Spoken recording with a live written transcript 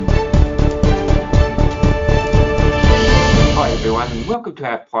welcome to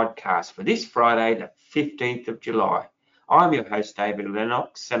our podcast for this Friday, the 15th of July. I'm your host, David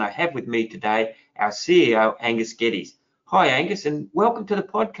Lennox, and I have with me today our CEO, Angus Geddes. Hi, Angus, and welcome to the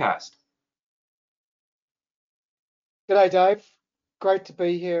podcast. G'day, Dave. Great to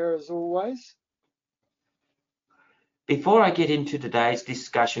be here as always. Before I get into today's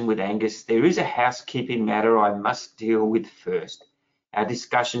discussion with Angus, there is a housekeeping matter I must deal with first. Our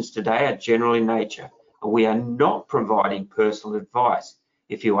discussions today are general in nature, and we are not providing personal advice.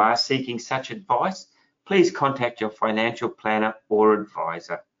 If you are seeking such advice, please contact your financial planner or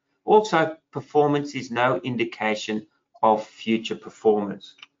advisor. Also, performance is no indication of future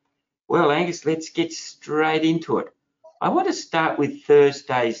performance. Well, Angus, let's get straight into it. I want to start with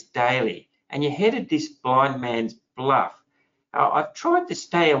Thursday's daily, and you headed this blind man's bluff. I've tried to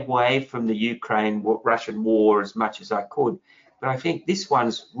stay away from the Ukraine-Russian war as much as I could, but I think this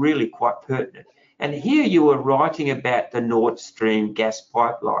one's really quite pertinent. And here you were writing about the Nord Stream gas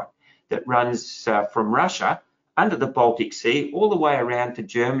pipeline that runs from Russia under the Baltic Sea all the way around to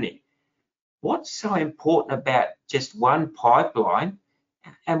Germany. What's so important about just one pipeline,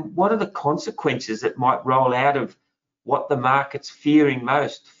 and what are the consequences that might roll out of what the market's fearing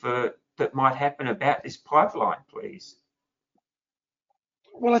most that might happen about this pipeline, please?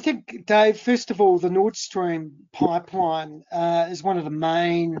 Well, I think, Dave, first of all, the Nord Stream pipeline is one of the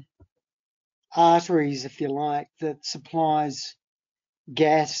main arteries, if you like, that supplies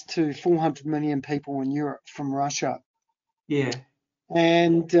gas to 400 million people in Europe from Russia. Yeah.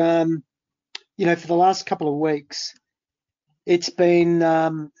 And, for the last couple of weeks, it's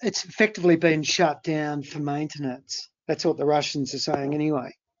effectively been shut down for maintenance. That's what the Russians are saying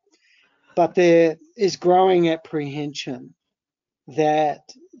anyway. But there is growing apprehension that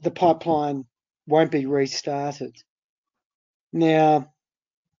the pipeline won't be restarted. Now,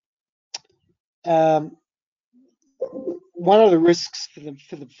 one of the risks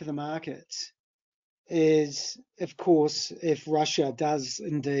for the markets is, of course, if Russia does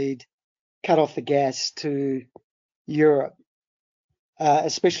indeed cut off the gas to Europe,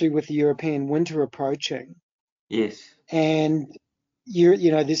 especially with the European winter approaching. Yes. And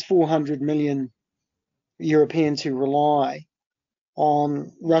there's 400 million Europeans who rely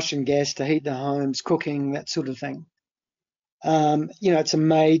on Russian gas to heat their homes, cooking, that sort of thing. It's a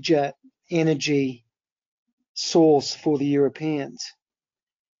major energy source for the Europeans.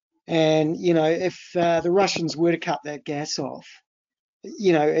 And, if the Russians were to cut that gas off,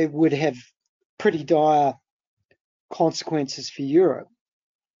 it would have pretty dire consequences for Europe,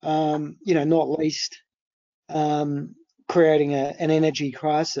 not least creating an energy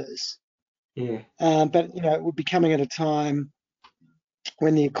crisis. Yeah. But, it would be coming at a time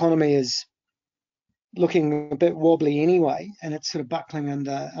when the economy is looking a bit wobbly anyway, and it's sort of buckling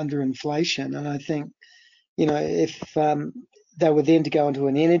under inflation. And I think, if they were then to go into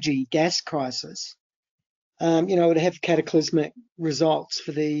an energy gas crisis, it would have cataclysmic results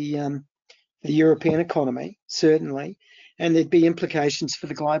for the European economy, certainly, and there'd be implications for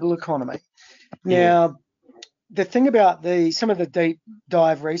the global economy. Now, the thing about some of the deep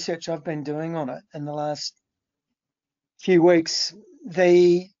dive research I've been doing on it in the last few weeks,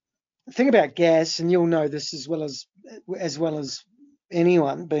 the thing about gas, and you'll know this as well as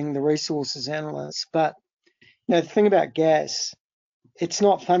anyone, being the resources analyst, but the thing about gas, it's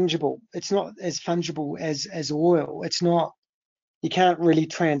not fungible. It's not as fungible as oil. It's not. You can't really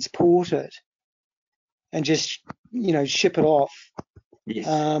transport it and just ship it off. Yes.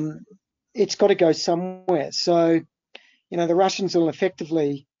 It's got to go somewhere. So the Russians will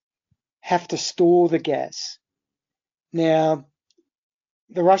effectively have to store the gas. Now,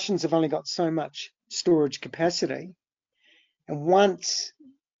 the Russians have only got so much storage capacity, and once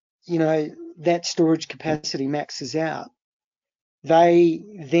that storage capacity maxes out, they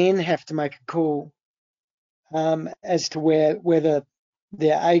then have to make a call as to whether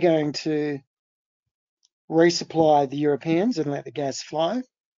they're going to resupply the Europeans and let the gas flow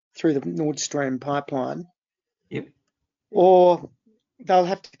through the Nord Stream pipeline, Yep. or they'll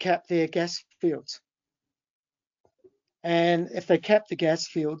have to cap their gas fields. And if they cap the gas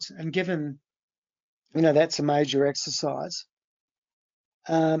fields, and given that's a major exercise,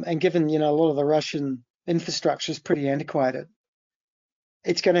 and given a lot of the Russian infrastructure is pretty antiquated,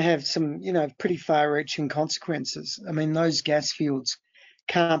 it's going to have some pretty far-reaching consequences. I mean, those gas fields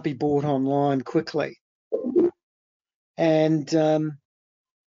can't be brought online quickly, and so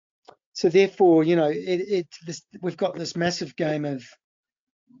therefore we've got this massive game of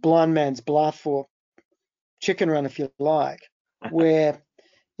blind man's bluff, or chicken run if you like, where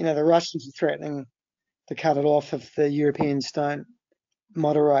the Russians are threatening to cut it off if the Europeans don't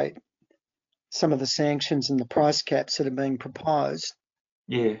moderate some of the sanctions and the price caps that are being proposed.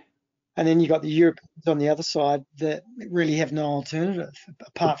 Yeah. And then you got the Europeans on the other side that really have no alternative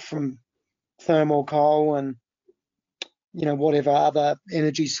apart from thermal coal and whatever other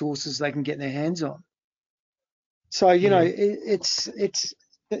energy sources they can get their hands on. So Yeah. it's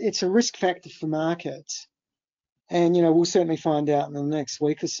a risk factor for markets, and we'll certainly find out in the next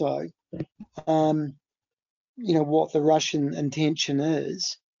week or so. What the Russian intention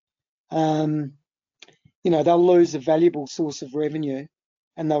is. They'll lose a valuable source of revenue,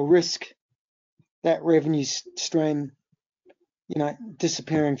 and they'll risk that revenue stream,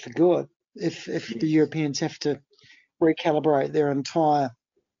 disappearing for good if the Yes. Europeans have to recalibrate their entire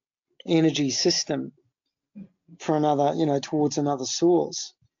energy system for another, towards another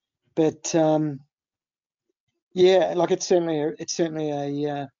source. But yeah, like it's certainly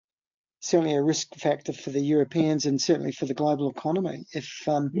a risk factor for the Europeans and certainly for the global economy if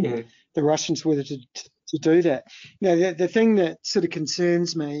Yeah. the Russians were to do that. The thing that sort of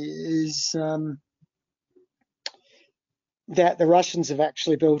concerns me is that the Russians have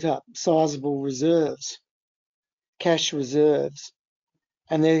actually built up sizable reserves, cash reserves,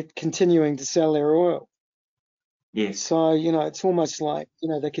 and they're continuing to sell their oil. Yes. So it's almost like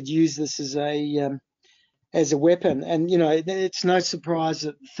they could use this as a weapon. And it's no surprise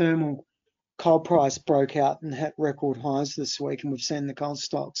that thermal coal price broke out and hit record highs this week, and we've seen the coal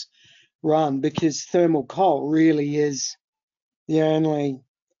stocks run because thermal coal really is the only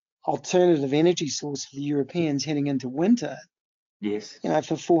alternative energy source for the Europeans heading into winter. Yes.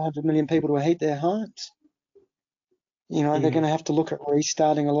 For 400 million people to heat their homes. They're Yeah. going to have to look at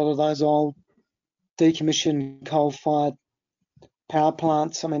restarting a lot of those old decommissioned coal-fired power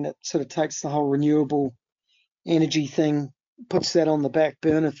plants. I mean, it sort of takes the whole renewable energy thing, puts that on the back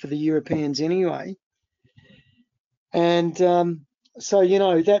burner for the Europeans anyway. And so,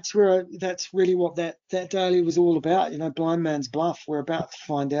 that's really what that daily was all about. Blind man's bluff. We're about to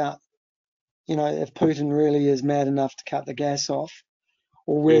find out, if Putin really is mad enough to cut the gas off,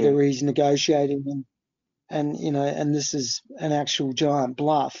 or Yeah. whether he's negotiating and this is an actual giant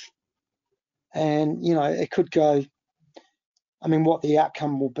bluff. And it could go. I mean, what the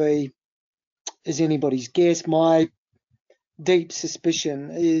outcome will be is anybody's guess. My deep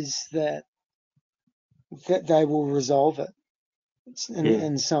suspicion is that they will resolve it Yeah.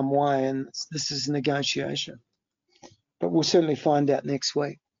 in some way, and this is a negotiation. But we'll certainly find out next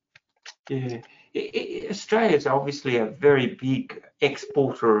week. Yeah. Australia is obviously a very big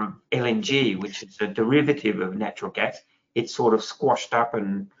exporter of LNG, which is a derivative of natural gas. It's sort of squashed up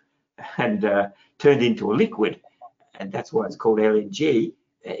and turned into a liquid, and that's why it's called LNG.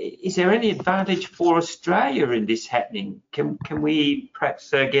 Is there any advantage for Australia in this happening? Can we perhaps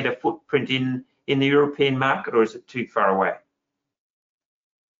get a footprint in the European market, or is it too far away?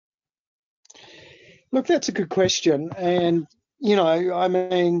 Look, that's a good question, and I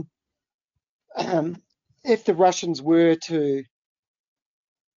mean, if the Russians were to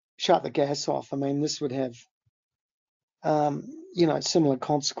shut the gas off, I mean, this would have similar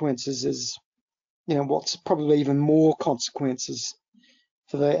consequences as what's probably even more consequences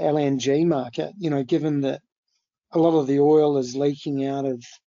for the LNG market. Given that a lot of the oil is leaking out of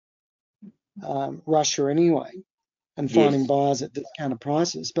Russia anyway, and finding Yes. buyers at discounted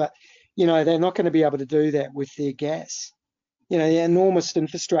prices. But they're not going to be able to do that with their gas. The enormous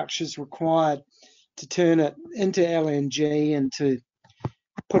infrastructure is required to turn it into LNG and to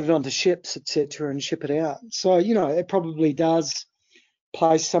put it onto ships, etc., and ship it out. So it probably does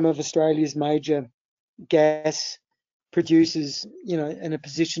place some of Australia's major gas producers, in a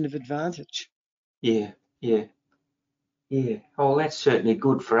position of advantage. Yeah. Yeah. Yeah. Oh, that's certainly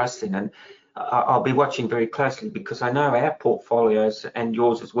good for us then. And I'll be watching very closely because I know our portfolios and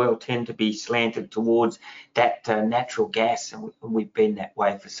yours as well tend to be slanted towards that natural gas, and we've been that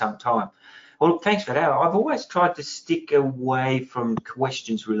way for some time. Well, look, thanks for that. I've always tried to stick away from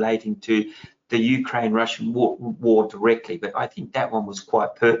questions relating to the Ukraine-Russian war directly, but I think that one was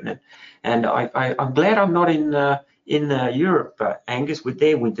quite pertinent. And I'm glad I'm not in Europe, Angus, with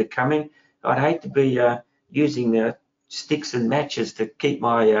their winter coming. I'd hate to be using sticks and matches to keep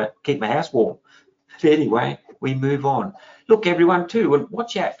my house warm. But anyway, we move on. Look, everyone, too, and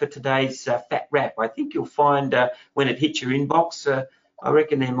watch out for today's fat wrap. I think you'll find when it hits your inbox, I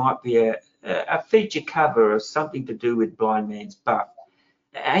reckon there might be a feature cover or something to do with blind man's buff.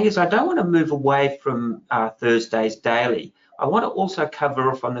 Angus, I don't want to move away from Thursday's daily. I want to also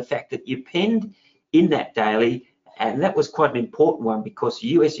cover off on the fact that you penned in that daily, and that was quite an important one because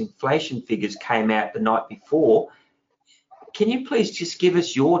US inflation figures came out the night before. Can you please just give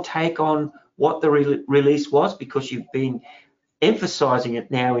us your take on what the release was, because you've been emphasising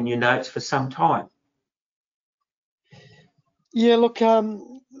it now in your notes for some time? Yeah, look,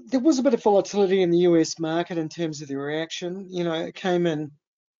 there was a bit of volatility in the US market in terms of the reaction. You know, it came in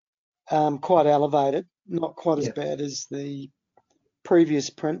quite elevated, not quite as Yeah. bad as the previous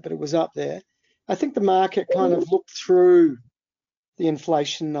print, but it was up there. I think the market kind of looked through the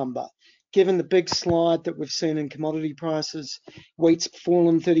inflation number. Given the big slide that we've seen in commodity prices, wheat's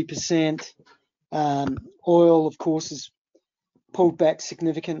fallen 30%. Oil, of course, has pulled back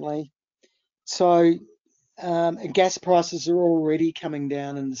significantly. So, and gas prices are already coming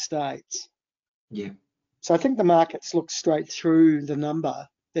down in the States. Yeah. So I think the markets look straight through the number,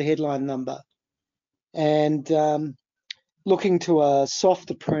 the headline number, and looking to a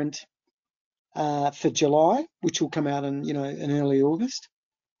softer print for July, which will come out in early August,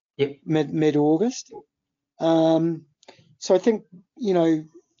 Yep. mid August. So I think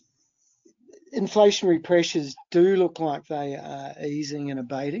inflationary pressures do look like they are easing and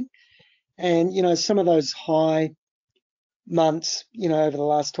abating, and some of those high months, over the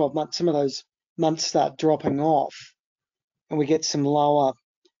last 12 months, some of those months start dropping off, and we get some lower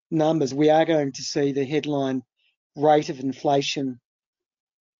numbers. We are going to see the headline rate of inflation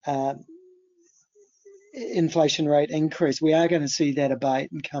rate increase. We are going to see that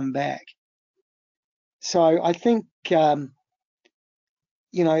abate and come back. So I think it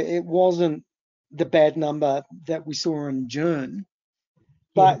wasn't the bad number that we saw in June,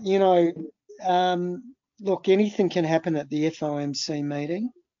 but look, anything can happen at the FOMC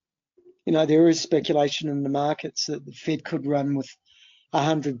meeting. There is speculation in the markets that the Fed could run with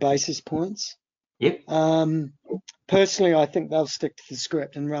 100 basis points. Yep. Personally, I think they'll stick to the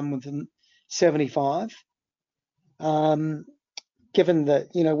script and run with 75. Given that,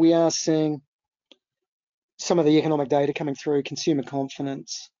 we are seeing some of the economic data coming through, consumer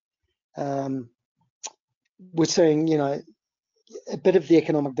confidence. We're seeing, a bit of the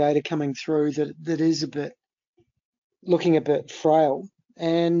economic data coming through that is looking a bit frail.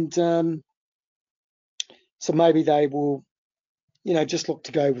 And so maybe they will, just look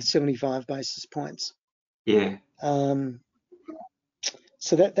to go with 75 basis points. Yeah.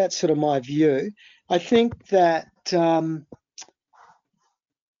 So that's sort of my view. I think that, I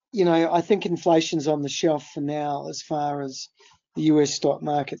think inflation's on the shelf for now as far as the US stock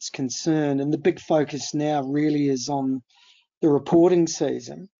market's concerned. And the big focus now really is on the reporting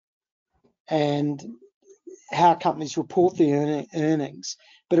season and how companies report their earnings,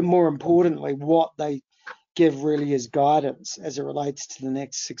 but more importantly, what they give really as guidance as it relates to the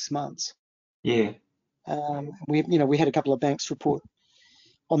next 6 months. Yeah. We had a couple of banks report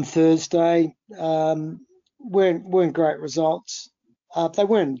on Thursday. Weren't great results. They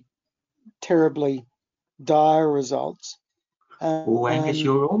weren't terribly dire results. Oh, Angus,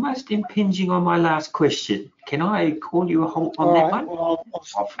 you're almost impinging on my last question. Can I call you a halt on that one? Well,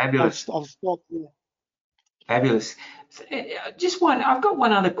 Fabulous. I'll stop there. Fabulous. I've got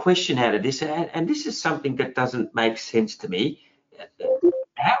one other question out of this, and this is something that doesn't make sense to me.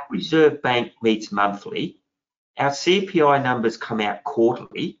 Our Reserve Bank meets monthly. Our CPI numbers come out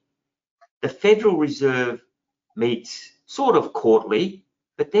quarterly. The Federal Reserve meets sort of quarterly,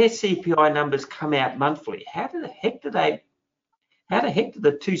 but their CPI numbers come out monthly. How the heck do the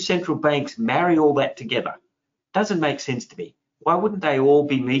two central banks marry all that together? Doesn't make sense to me. Why wouldn't they all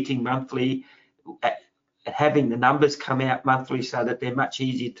be meeting monthly, having the numbers come out monthly so that they're much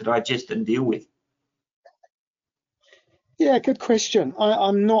easier to digest and deal with? Yeah, good question.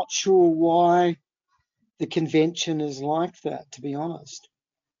 I'm not sure why the convention is like that, to be honest.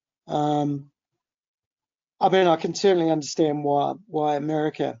 I mean, I can certainly understand why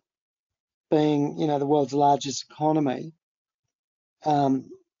America, being the world's largest economy,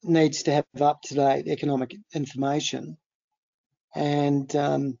 needs to have up-to-date economic information, and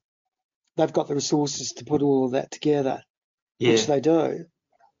they've got the resources to put all of that together, which they do.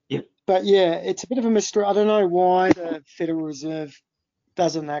 Yep. But yeah, it's a bit of a mystery. I don't know why the Federal Reserve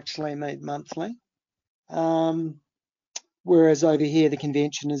doesn't actually meet monthly, whereas over here the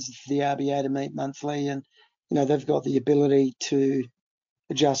convention is for the RBA to meet monthly, and they've got the ability to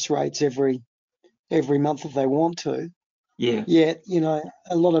adjust rates every month if they want to. Yeah. Yet,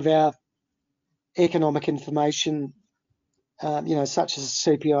 a lot of our economic information, such as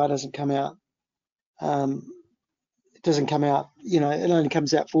CPI, doesn't come out. It only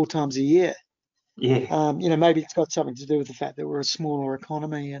comes out 4 times a year. Yeah. Maybe it's got something to do with the fact that we're a smaller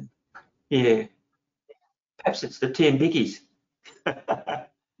economy. And yeah. Perhaps it's the 10 biggies.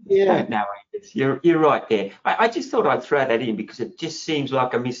 Yeah. I don't know, Angus. You're right there. I just thought I'd throw that in because it just seems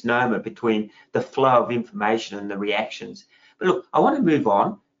like a misnomer between the flow of information and the reactions. But look, I want to move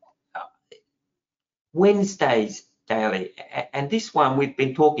on. Wednesdays daily, and this one we've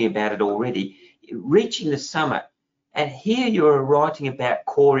been talking about it already. Reaching the summit And here you're writing about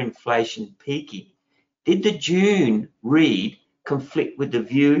core inflation peaking. Did the June read conflict with the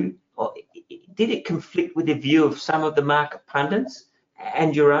view, or did it conflict with the view of some of the market pundits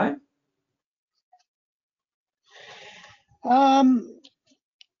and your own?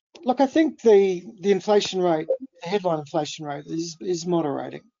 Look, I think the inflation rate, the headline inflation rate, is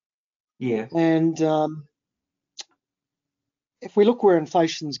moderating. Yeah, And if we look where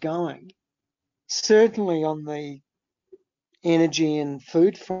inflation's going, certainly on the energy and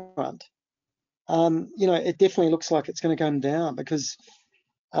food front, it definitely looks like it's going to come down because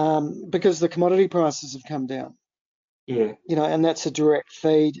the commodity prices have come down. yeah, And that's a direct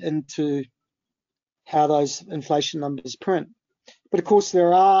feed into how those inflation numbers print. But of course,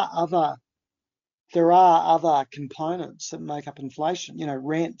 there are other components that make up inflation.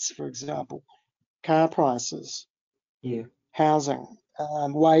 Rents, for example, car prices, yeah, housing,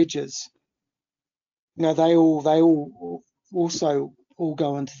 wages. They all also all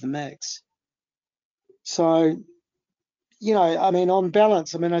go into the mix. So, on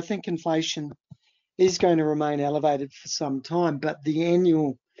balance, I think inflation is going to remain elevated for some time, but the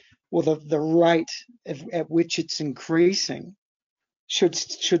annual or the rate at which it's increasing should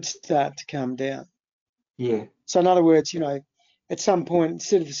start to come down. yeah, So in other words, at some point,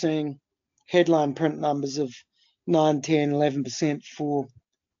 instead of seeing headline print numbers of 9, 10, 11% for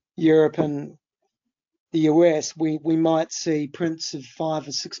Europe and the US, we might see prints of 5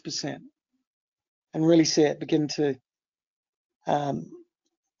 or 6% and really see it begin to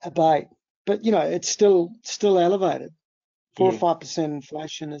abate. But it's still elevated. 4 or yeah, 5%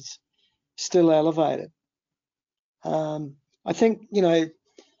 inflation is still elevated. I think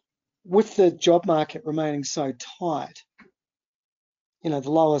with the job market remaining so tight, the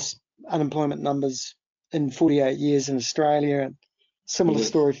lowest unemployment numbers in 48 years in Australia, and similar yes,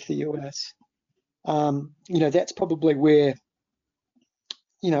 story for the US. That's probably where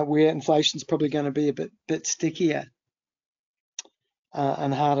inflation's probably going to be a bit stickier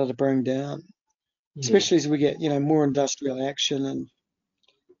and harder to bring down, yeah, especially as we get more industrial action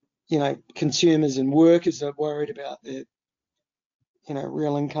and consumers and workers are worried about their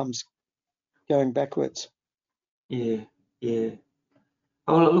real incomes going backwards. yeah, yeah.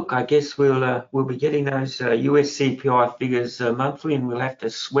 Oh, look, I guess we'll be getting those US CPI figures monthly, and we'll have to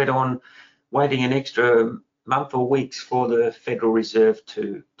sweat on waiting an extra month or weeks for the Federal Reserve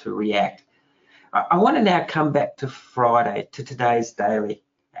to react. I want to now come back to Friday, to today's daily,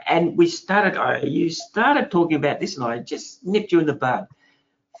 and you started talking about this, and I just nipped you in the bud.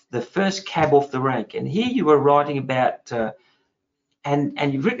 The first cab off the rank, and here you were writing about,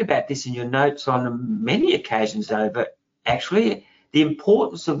 and you've written about this in your notes on many occasions, though, but actually the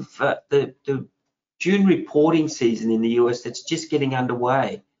importance of the June reporting season in the US that's just getting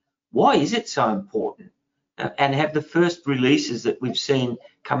underway. Why is it so important? And have the first releases that we've seen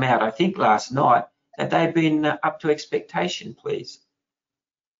come out, I think last night, have they been up to expectation, please?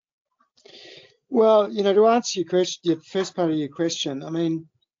 Well, to answer your question, your first part of your question,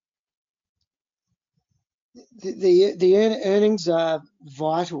 the earnings are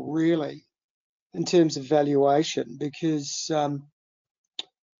vital, really, in terms of valuation, because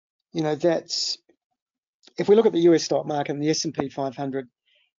that's if we look at the US stock market and the S&P 500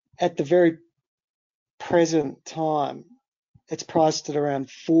 at the very present time, it's priced at around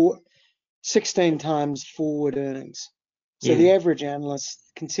 16 times forward earnings. So Yeah, the average analyst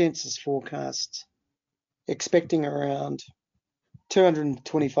consensus forecasts expecting around $225,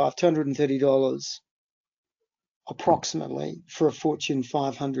 $230 approximately for a Fortune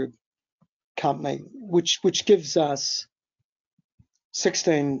 500 company, which gives us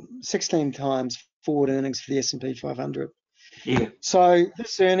 16 times forward earnings for the S&P 500. yeah, So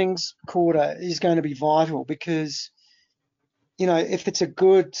this earnings quarter is going to be vital because, if it's a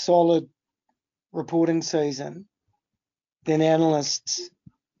good, solid reporting season, then analysts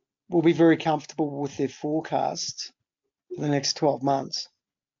will be very comfortable with their forecasts for the next 12 months.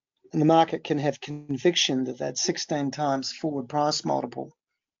 And the market can have conviction that 16 times forward price multiple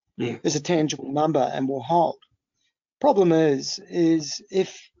yeah, is a tangible number and will hold. Problem is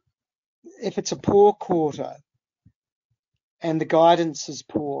if it's a poor quarter and the guidance is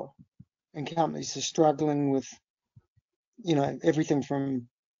poor and companies are struggling with, everything from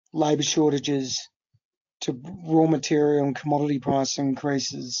labor shortages to raw material and commodity price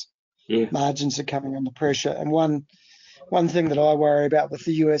increases, yeah, margins are coming under pressure. And one thing that I worry about with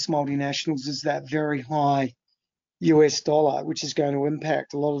the US multinationals is that very high US dollar, which is going to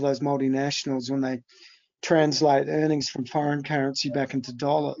impact a lot of those multinationals when they translate earnings from foreign currency back into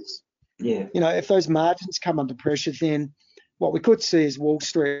dollars. yeah, If those margins come under pressure, then what we could see is Wall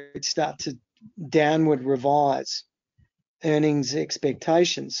Street start to downward revise earnings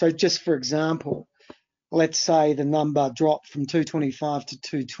expectations. So just for example, let's say the number dropped from 225 to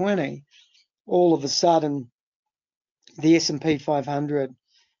 220, all of a sudden the S&P 500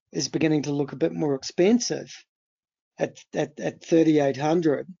 is beginning to look a bit more expensive at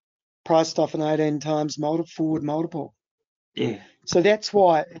 3,800, priced off an 18 times forward multiple. Yeah. So that's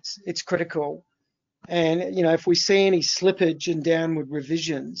why it's critical. And, if we see any slippage and downward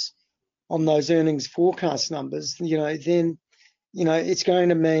revisions on those earnings forecast numbers, then, it's going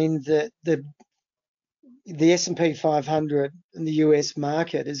to mean that the S&P 500 in the US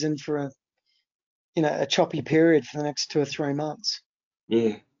market is in for a choppy period for the next 2 or 3 months.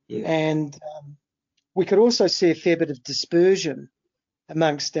 Yeah. Yeah. And we could also see a fair bit of dispersion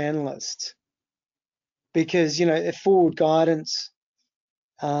amongst analysts because, if forward guidance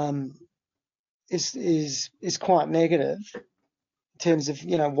is quite negative in terms of,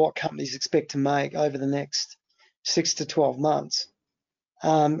 what companies expect to make over the next 6 to 12 months,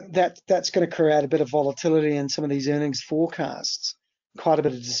 that's going to create a bit of volatility in some of these earnings forecasts, quite a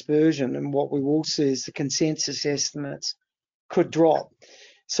bit of dispersion, and what we will see is the consensus estimates could drop.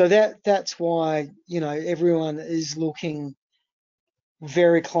 So that's why, everyone is looking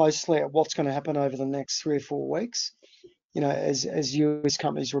very closely at what's going to happen over the next 3 or 4 weeks, as US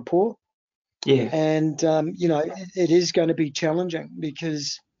companies report. Yeah. And, it is going to be challenging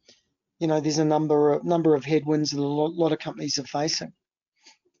because, there's a number of headwinds that a lot of companies are facing.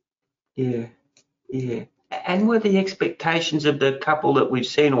 Yeah. Yeah. And were the expectations of the couple that we've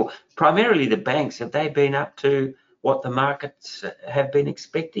seen, or primarily the banks, have they been up to what the markets have been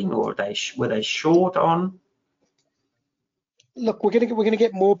expecting, or were they short on? Look, we're going to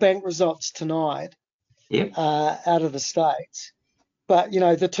get more bank results tonight. Yep. Out of the States. But,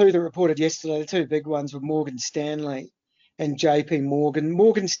 the two that reported yesterday, the two big ones were Morgan Stanley and JP Morgan.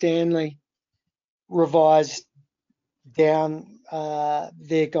 Morgan Stanley revised down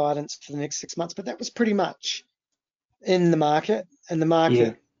their guidance for the next 6 months, but that was pretty much in the market, and the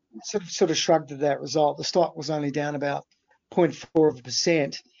market sort of shrugged at that result. The stock was only down about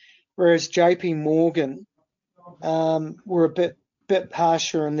 0.4%, whereas JP Morgan were a bit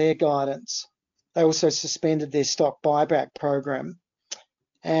harsher in their guidance. They also suspended their stock buyback program,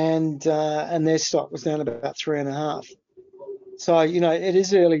 and their stock was down about 3.5%. So, it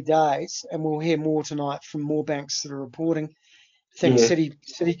is early days, and we'll hear more tonight from more banks that are reporting. I think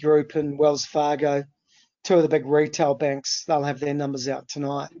Citigroup and Wells Fargo, two of the big retail banks, they'll have their numbers out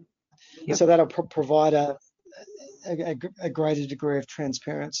tonight. Yep. So that'll provide a greater degree of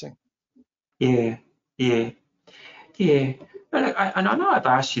transparency. Yeah. And I know I've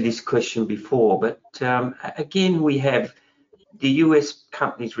asked you this question before, but again, we have the US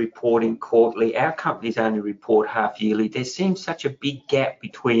companies reporting quarterly. Our companies only report half yearly. There seems such a big gap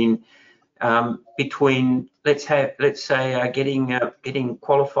between let's say getting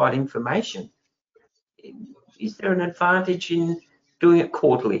qualified information. Is there an advantage in doing it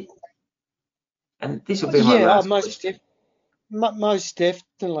quarterly? And this will be my last question. Most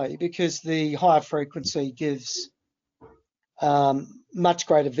definitely, because the higher frequency gives much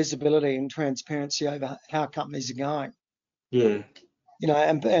greater visibility and transparency over how companies are going. Yeah.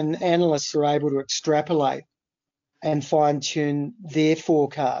 And analysts are able to extrapolate and fine-tune their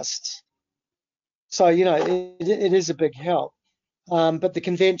forecasts. So, it is a big help. But the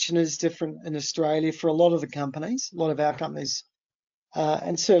convention is different in Australia for a lot of the companies, a lot of our companies,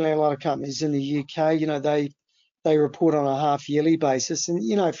 and certainly a lot of companies in the UK. They report on a half-yearly basis.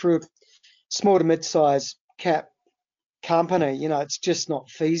 And, for a small to mid-size cap company, it's just not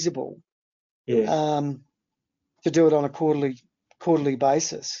feasible to do it on a quarterly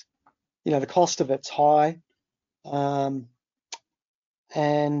basis. The cost of it's high, and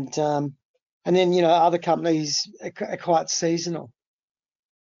then other companies are quite seasonal.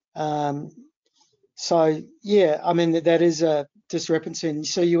 So yeah, I mean that is a discrepancy. And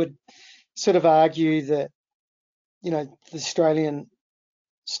so you would sort of argue that the Australian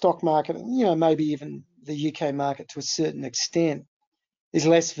stock market, maybe even the UK market to a certain extent, is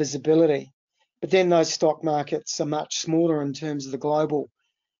less visibility. But then those stock markets are much smaller in terms of the global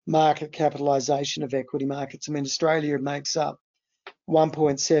market capitalisation of equity markets. I mean, Australia makes up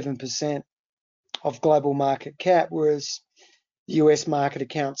 1.7% of global market cap, whereas the US market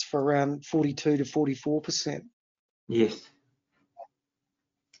accounts for around 42 to 44%. Yes.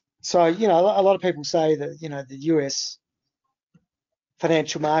 So, a lot of people say that, the US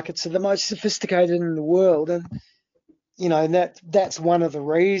financial markets are the most sophisticated in the world. And, and that's one of the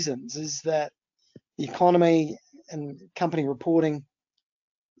reasons is that the economy and company reporting,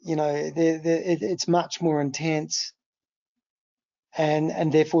 it's much more intense,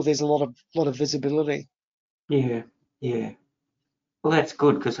 and therefore there's a lot of visibility. Yeah. Yeah. Well, that's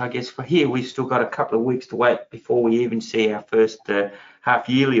good because I guess for here we've still got a couple of weeks to wait before we even see our first half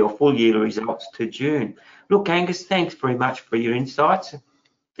yearly or full yearly results to June. Look, Angus, thanks very much for your insights. I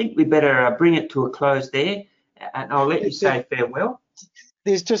think we better bring it to a close there, and I'll let you say farewell.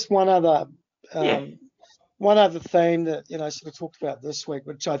 There's just Yeah, one other theme that sort of talked about this week,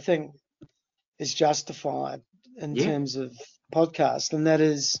 which I think is justified in yeah, terms of podcast, and that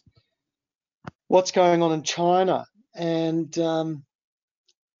is what's going on in China. And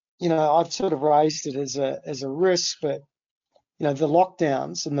I've sort of raised it as a risk, but the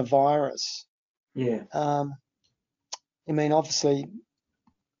lockdowns and the virus. yeah, I mean, obviously,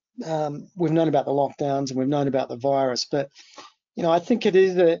 we've known about the lockdowns and we've known about the virus, but I think it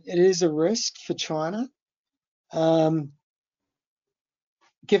is a risk for China,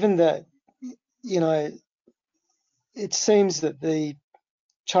 given that it seems that the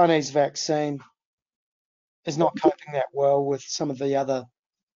Chinese vaccine is not coping that well with some of the other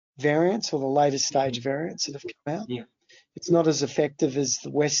variants or the later stage variants that have come out. yeah, It's not as effective as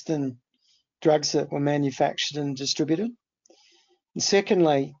the Western drugs that were manufactured and distributed. And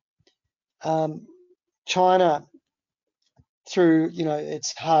secondly, China, through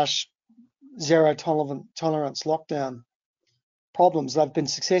its harsh zero tolerance lockdown problems, they've been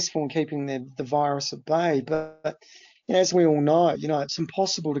successful in keeping the virus at bay. But as we all know, it's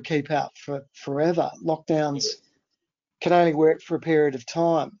impossible to keep out for forever. Lockdowns can only work for a period of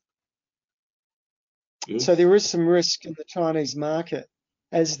time. So yes, there is some risk in the Chinese market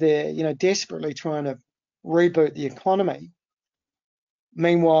as they're desperately trying to reboot the economy.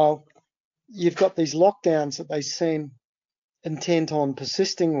 Meanwhile, you've got these lockdowns that they seem intent on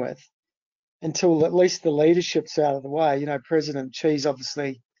persisting with until at least the leadership's out of the way. President Xi's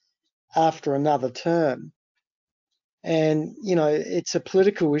obviously after another term. And, it's a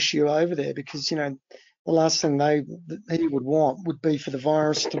political issue over there because, the last thing he would want would be for the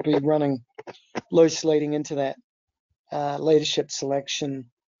virus to be running loose leading into that leadership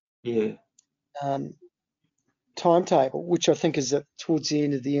selection yeah, timetable, which I think is towards the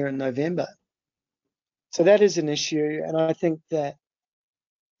end of the year in November. So that is an issue. And I think that,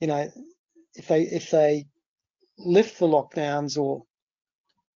 if they lift the lockdowns or,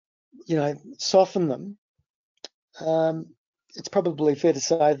 soften them, it's probably fair to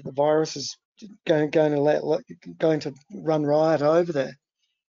say that the virus is going to run riot over there.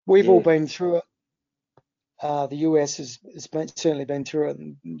 We've all yeah, been through it. The US has certainly been through it,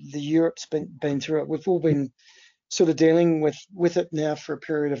 and the Europe's been through it. We've all been sort of dealing with it now for a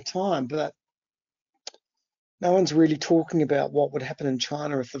period of time, but no one's really talking about what would happen in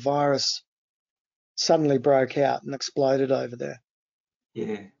China if the virus suddenly broke out and exploded over there.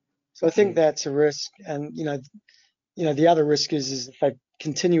 yeah, So I think yeah, that's a risk, and the other risk is if they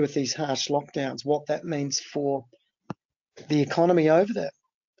continue with these harsh lockdowns, what that means for the economy over there.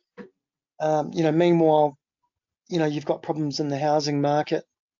 Meanwhile, you've got problems in the housing market.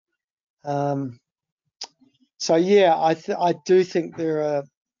 So yeah, I do think there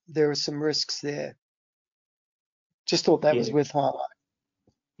are some risks there. Just thought that was yeah, worth highlighting.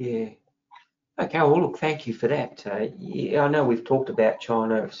 yeah. Okay, well, look, thank you for that. Yeah, I know we've talked about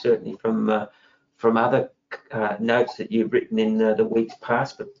China certainly from other notes that you've written in the weeks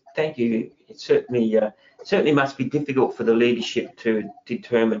past, but thank you. It certainly must be difficult for the leadership to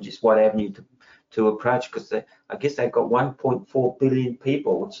determine just what avenue to approach because I guess they've got 1.4 billion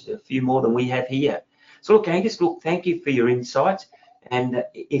people, which is a few more than we have here. So look, Angus, look, thank you for your insights, and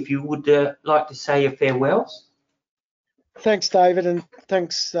if you would like to say your farewells. Thanks, David, and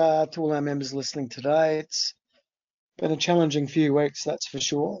thanks to all our members listening today. It's been a challenging few weeks, that's for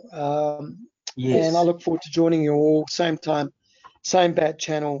sure. And I Yes. look forward to joining you all same time, same bat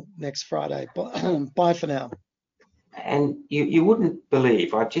channel next Friday. Bye for now. And you wouldn't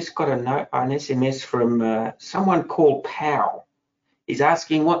believe, I just got an SMS from someone called Powell. He's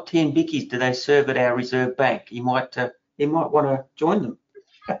asking what 10 bickies do they serve at our Reserve Bank. He might want to join them.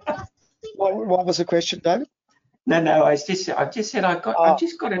 What was the question, David? No, I just said I Oh,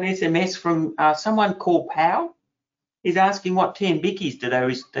 just got an SMS from someone called Powell. He's asking what 10 bickies do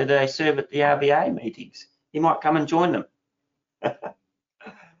they serve at the RBA meetings. He might come and join them.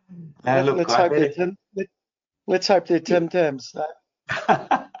 Look, let's I hope better. let's hope they're Tim Tams.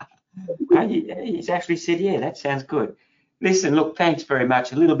 He's actually said, yeah, that sounds good. Listen, look, thanks very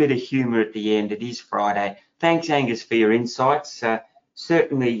much. A little bit of humour at the end. It is Friday. Thanks, Angus, for your insights.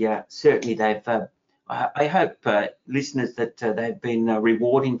 Certainly they've. I hope listeners that they've been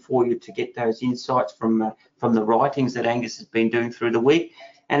rewarding for you to get those insights from the writings that Angus has been doing through the week.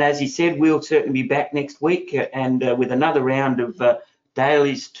 And as he said, we'll certainly be back next week and with another round of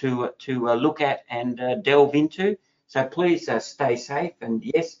dailies to look at and delve into. So please stay safe. And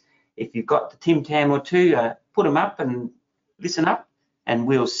yes, if you've got the Tim Tam or two, put them up and listen up. And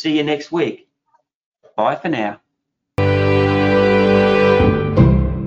we'll see you next week. Bye for now.